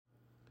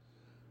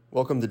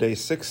Welcome to day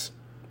 6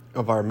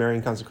 of our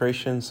Marian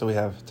consecration. So we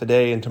have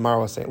today and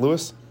tomorrow St.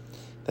 Louis.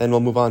 Then we'll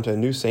move on to a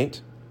new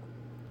saint.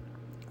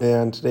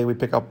 And today we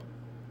pick up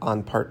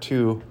on part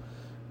 2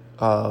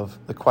 of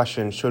the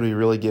question, should we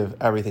really give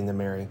everything to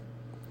Mary?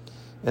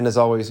 And as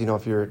always,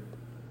 if you're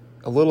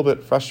a little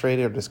bit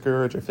frustrated or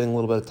discouraged or feeling a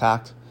little bit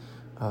attacked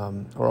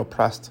or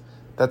oppressed,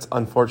 that's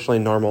unfortunately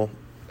normal.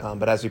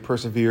 But as you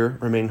persevere,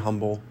 remain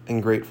humble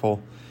and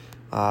grateful,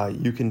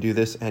 you can do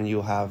this and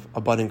you'll have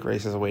abundant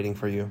graces awaiting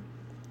for you.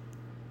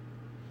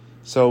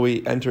 So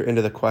we enter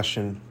into the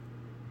question,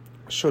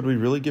 should we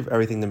really give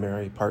everything to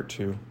Mary? Part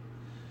 2.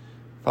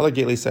 Father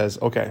Gately says,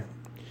 okay,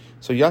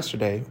 so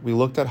yesterday we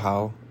looked at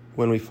how,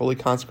 when we fully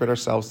consecrate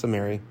ourselves to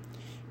Mary,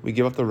 we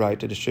give up the right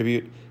to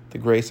distribute the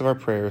grace of our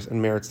prayers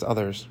and merits to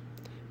others.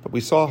 But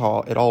we saw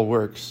how it all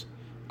works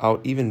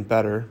out even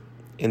better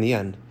in the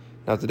end.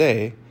 Now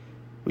today,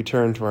 we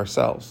turn to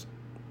ourselves.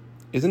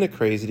 Isn't it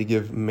crazy to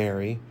give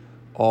Mary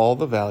all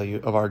the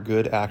value of our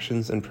good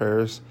actions and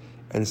prayers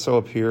and so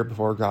appear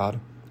before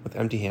God with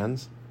empty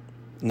hands?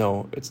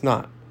 No, it's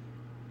not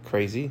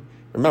crazy.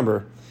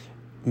 Remember,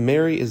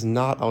 Mary is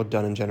not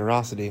outdone in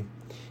generosity.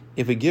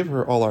 If we give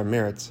her all our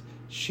merits,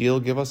 she'll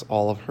give us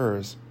all of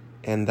hers,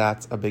 and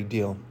that's a big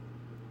deal.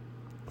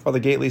 Father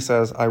Gately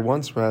says, I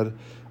once read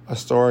a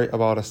story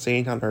about a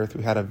saint on earth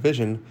who had a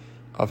vision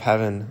of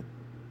heaven.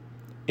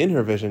 In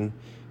her vision,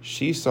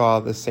 she saw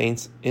the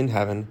saints in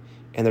heaven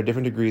and their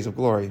different degrees of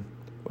glory.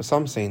 With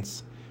some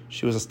saints,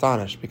 she was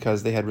astonished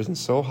because they had risen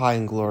so high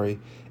in glory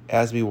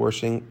as to be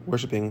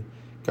worshiping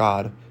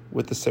God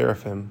with the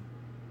seraphim,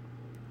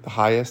 the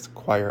highest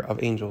choir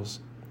of angels.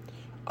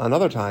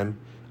 Another time,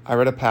 I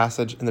read a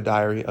passage in the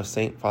diary of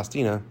Saint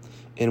Faustina,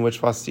 in which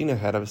Faustina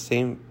had a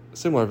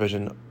similar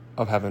vision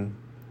of heaven.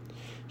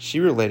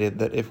 She related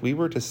that if we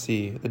were to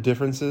see the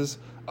differences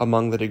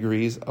among the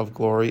degrees of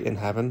glory in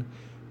heaven,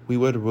 we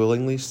would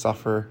willingly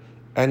suffer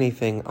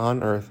anything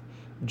on earth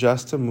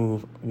just to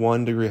move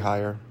 1 degree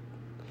higher.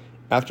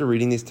 After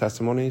reading these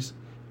testimonies,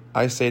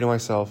 I say to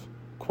myself,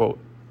 quote,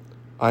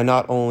 I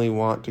not only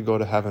want to go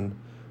to heaven,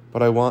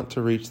 but I want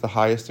to reach the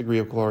highest degree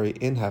of glory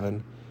in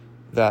heaven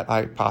that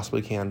I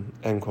possibly can,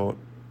 end quote.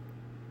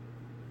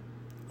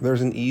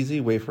 There's an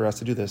easy way for us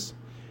to do this.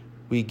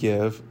 We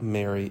give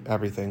Mary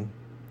everything.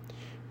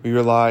 We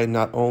rely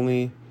not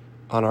only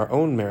on our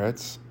own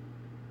merits,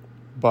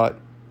 but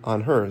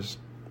on hers.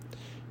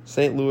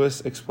 St. Louis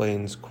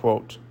explains,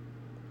 quote,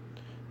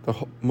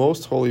 the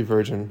most holy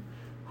Virgin,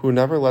 who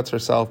never lets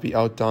herself be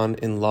outdone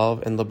in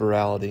love and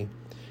liberality,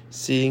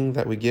 seeing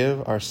that we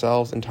give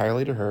ourselves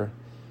entirely to her,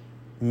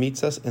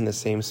 meets us in the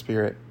same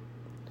spirit.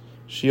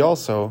 She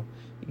also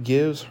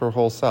gives her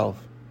whole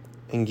self,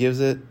 and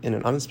gives it in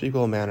an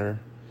unspeakable manner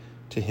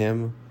to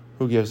him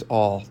who gives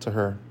all to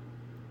her.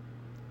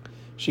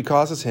 She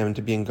causes him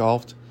to be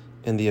engulfed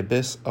in the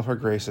abyss of her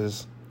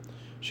graces.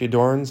 She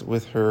adorns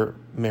with her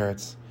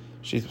merits.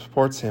 She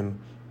supports him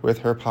with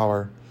her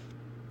power.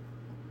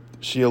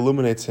 She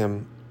illuminates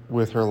him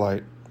with her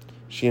light.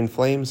 She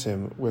inflames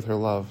him with her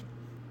love.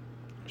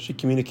 She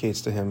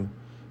communicates to him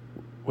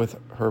with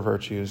her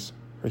virtues,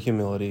 her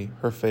humility,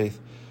 her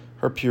faith,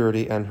 her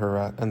purity, and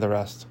the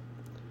rest.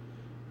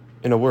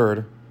 In a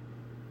word,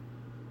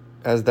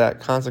 as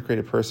that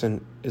consecrated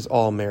person is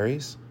all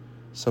Mary's,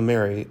 so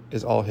Mary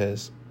is all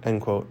his,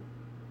 end quote.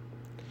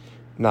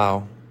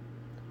 Now,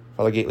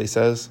 Father Gately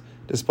says,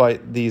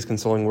 despite these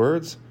consoling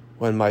words,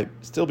 one might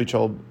still be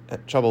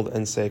troubled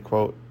and say,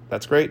 quote,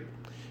 that's great.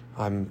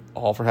 I'm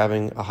all for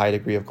having a high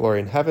degree of glory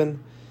in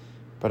heaven,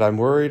 but what I'm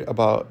worried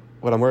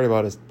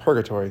about is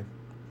purgatory.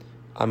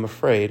 I'm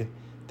afraid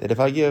that if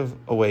I give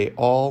away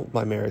all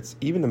my merits,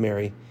 even to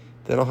Mary,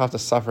 then I'll have to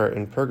suffer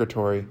in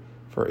purgatory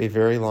for a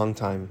very long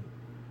time,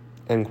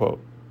 end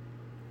quote.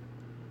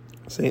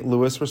 St.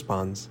 Louis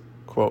responds,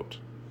 quote,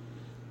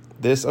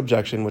 this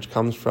objection, which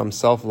comes from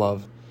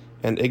self-love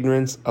and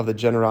ignorance of the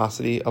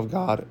generosity of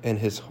God and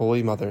his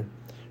Holy Mother,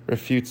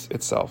 refutes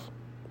itself.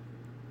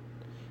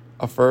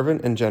 A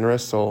fervent and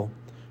generous soul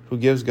who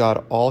gives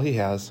God all he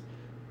has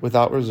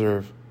without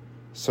reserve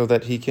so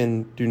that he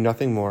can do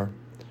nothing more,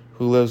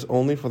 who lives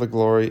only for the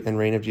glory and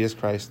reign of Jesus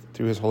Christ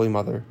through his Holy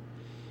Mother,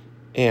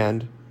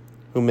 and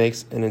who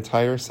makes an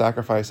entire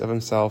sacrifice of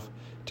himself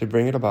to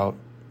bring it about,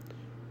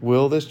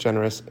 will this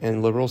generous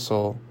and liberal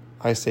soul,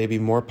 I say, be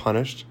more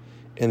punished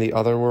in the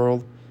other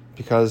world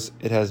because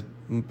it has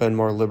been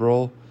more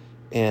liberal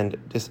and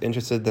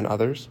disinterested than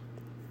others?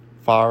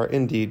 Far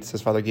indeed,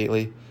 says Father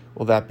Gately,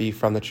 will that be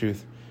from the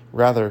truth.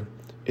 Rather,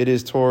 it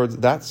is towards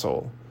that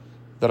soul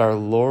that our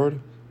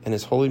Lord and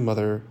his Holy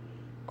Mother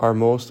are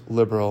most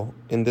liberal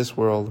in this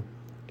world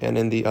and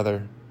in the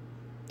other,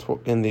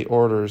 in the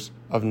orders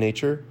of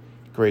nature,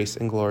 grace,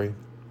 and glory.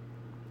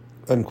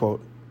 End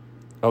quote.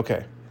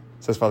 Okay,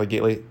 says Father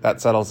Gately, that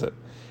settles it.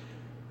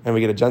 And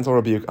we get a gentle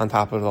rebuke on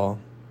top of it all.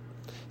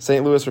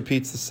 St. Louis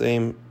repeats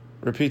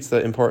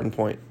the important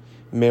point.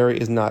 Mary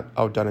is not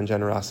outdone in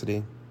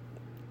generosity.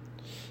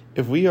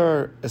 If we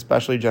are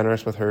especially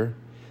generous with her,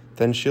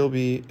 then she'll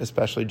be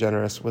especially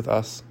generous with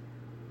us.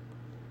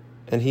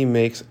 And he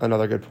makes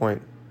another good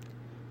point.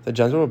 the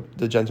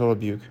gentle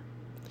rebuke.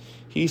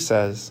 He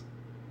says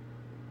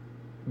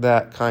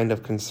that kind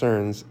of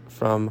concerns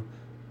from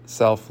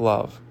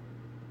self-love.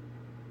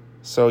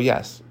 So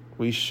yes,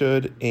 we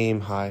should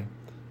aim high.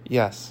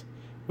 Yes,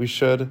 we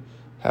should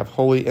have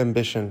holy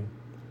ambition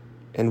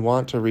and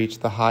want to reach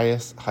the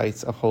highest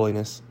heights of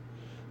holiness.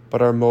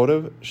 But our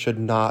motive should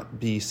not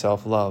be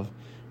self-love.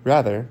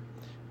 Rather,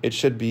 it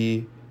should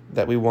be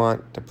that we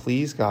want to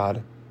please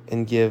God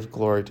and give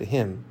glory to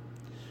Him.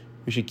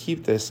 We should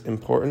keep this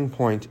important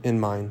point in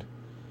mind.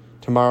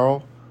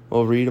 Tomorrow,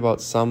 we'll read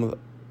about some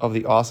of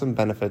the awesome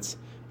benefits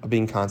of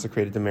being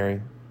consecrated to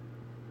Mary.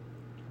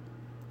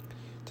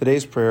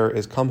 Today's prayer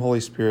is, Come Holy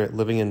Spirit,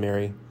 living in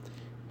Mary,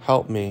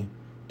 help me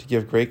to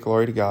give great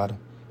glory to God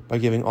by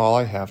giving all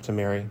I have to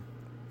Mary.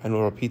 And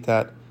we'll repeat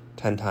that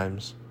 10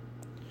 times.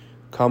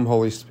 Come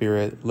Holy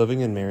Spirit,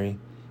 living in Mary,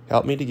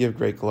 help me to give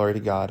great glory to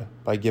God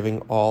by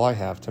giving all I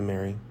have to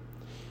Mary.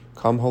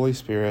 Come Holy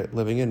Spirit,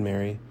 living in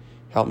Mary,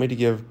 help me to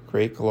give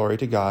great glory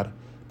to God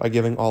by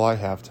giving all I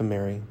have to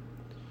Mary.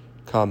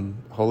 Come,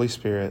 Holy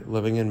Spirit,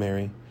 living in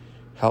Mary,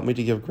 help me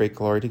to give great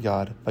glory to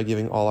God by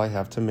giving all I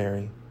have to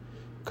Mary.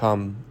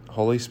 Come,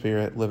 Holy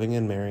Spirit, living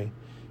in Mary,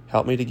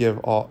 help me to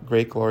give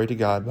great glory to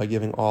God by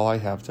giving all I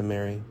have to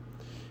Mary.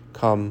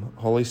 Come,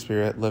 Holy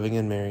Spirit, living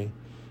in Mary,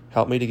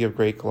 help me to give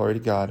great glory to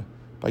God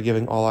by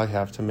giving all I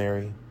have to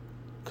Mary.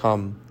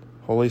 Come,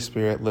 Holy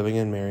Spirit, living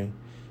in Mary,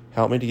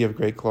 help me to give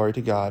great glory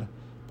to God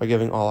by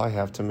giving all I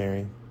have to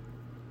Mary.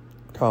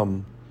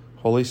 Come,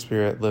 Holy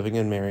Spirit, living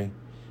in Mary,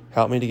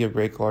 help me to give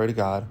great glory to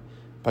God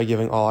by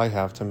giving all I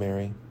have to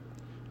Mary.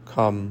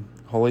 Come,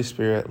 Holy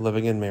Spirit,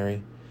 living in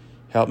Mary,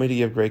 help me to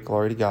give great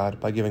glory to God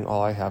by giving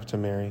all I have to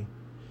Mary.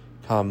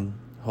 Come,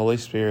 Holy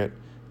Spirit,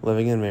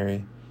 living in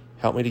Mary,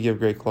 help me to give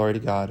great glory to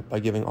God by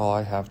giving all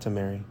I have to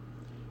Mary.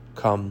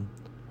 Come,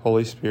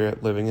 Holy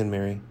Spirit, living in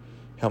Mary,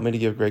 help me to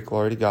give great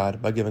glory to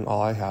God by giving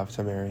all I have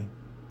to Mary.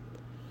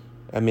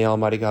 And may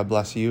Almighty God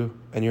bless you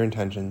and your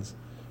intentions.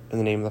 In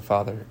the name of the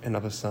Father, and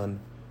of the Son,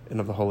 and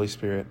of the Holy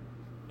Spirit.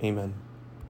 Amen.